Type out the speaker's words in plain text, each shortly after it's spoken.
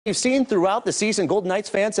You've seen throughout the season, Golden Knights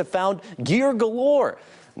fans have found gear galore.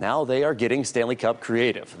 Now they are getting Stanley Cup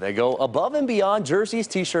creative. They go above and beyond jerseys,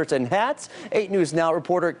 t-shirts, and hats. 8 News Now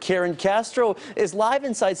reporter Karen Castro is live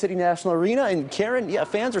inside City National Arena. And Karen, yeah,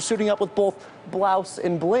 fans are suiting up with both blouse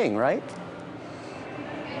and bling, right?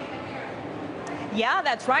 Yeah,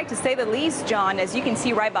 that's right, to say the least, John. As you can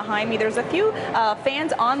see right behind me, there's a few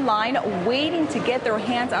fans online waiting to get their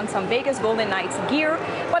hands on some Vegas Golden Knights gear,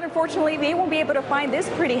 but unfortunately they won't be able to find this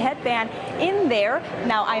pretty headband in there.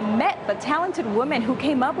 Now, I met the talented woman who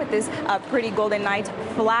came up with this pretty Golden Knights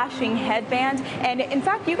flashing headband, and in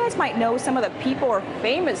fact, you guys might know some of the people or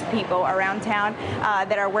famous people around town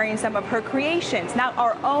that are wearing some of her creations. Now,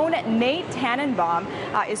 our own Nate Tannenbaum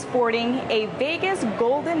is sporting a Vegas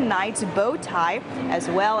Golden Knights bow tie, as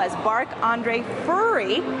well as Andre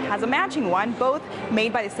Furry has a matching one, both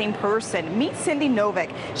made by the same person. Meet Cindy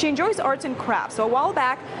Novick. She enjoys arts and crafts. So a while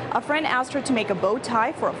back, a friend asked her to make a bow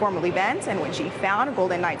tie for a formal event, and when she found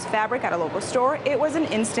Golden Knights fabric at a local store, it was an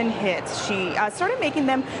instant hit. She started making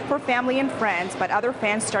them for family and friends, but other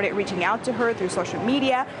fans started reaching out to her through social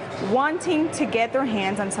media, wanting to get their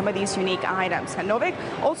hands on some of these unique items. And Novick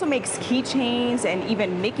also makes keychains and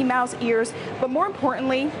even Mickey Mouse ears, but more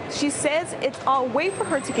importantly, she says it's a way for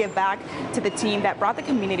her to give back to the team that brought the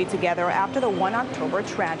community together after the 1 October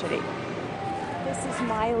tragedy. This is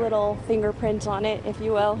my little fingerprint on it, if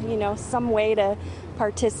you will, some way to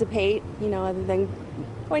participate, other than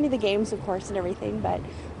going to the games, of course, and everything, but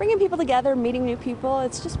bringing people together, meeting new people,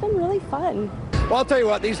 it's just been really fun. Well, I'll tell you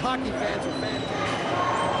what, these hockey fans are fantastic.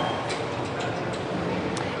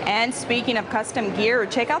 And speaking of custom gear,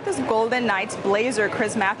 check out this Golden Knights blazer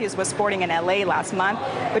Chris Matthews was sporting in LA last month.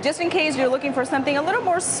 But just in case you're looking for something a little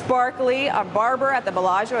more sparkly, a barber at the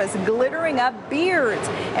Bellagio is glittering up beards.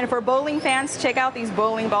 And for bowling fans, check out these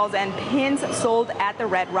bowling balls and pins sold at the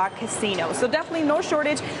Red Rock Casino. So definitely no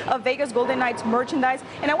shortage of Vegas Golden Knights merchandise.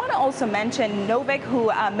 And I want to also mention Novick,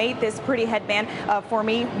 who made this pretty headband for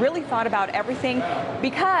me, really thought about everything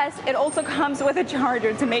because it also comes with a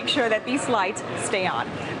charger to make sure that these lights stay on.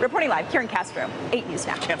 Reporting live, Karen Castro, 8 News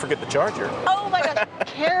Now. Can't forget the charger. Oh my gosh,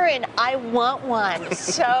 Karen, I want one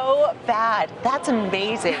so bad. That's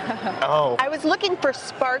amazing. Oh. I was looking for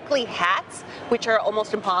sparkly hats, which are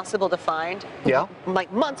almost impossible to find. Yeah.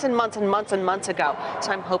 Like months and months and months and months ago.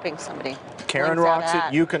 So I'm hoping somebody. Karen rocks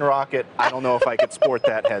it. You can rock it. I don't know if I could sport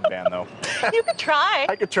that headband though. You could try.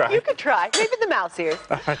 I could try. You could try. Maybe the mouse ears.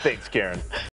 Thanks, Karen.